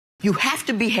You have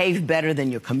to behave better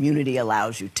than your community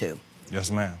allows you to. Yes,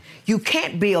 ma'am. You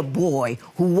can't be a boy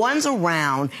who runs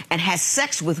around and has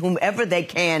sex with whomever they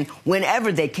can,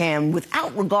 whenever they can,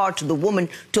 without regard to the woman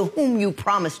to whom you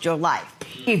promised your life.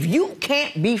 If you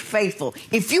can't be faithful,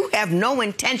 if you have no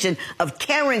intention of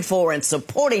caring for and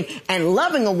supporting and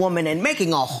loving a woman and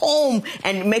making a home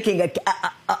and making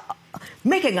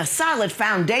a solid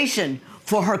foundation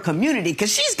for her community,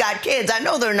 because she's got kids. I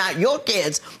know they're not your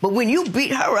kids, but when you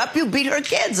beat her up, you beat her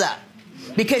kids up,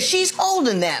 because she's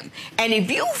holding them. And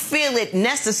if you feel it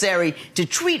necessary to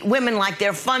treat women like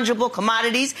they're fungible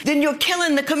commodities, then you're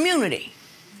killing the community.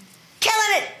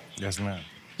 Killing it. Yes, ma'am.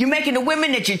 You're making the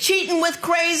women that you're cheating with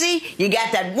crazy. You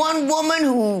got that one woman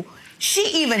who,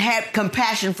 she even had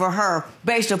compassion for her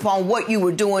based upon what you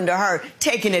were doing to her,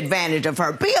 taking advantage of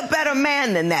her. Be a better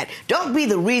man than that. Don't be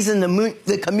the reason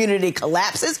the community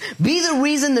collapses. Be the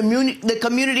reason the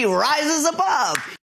community rises above.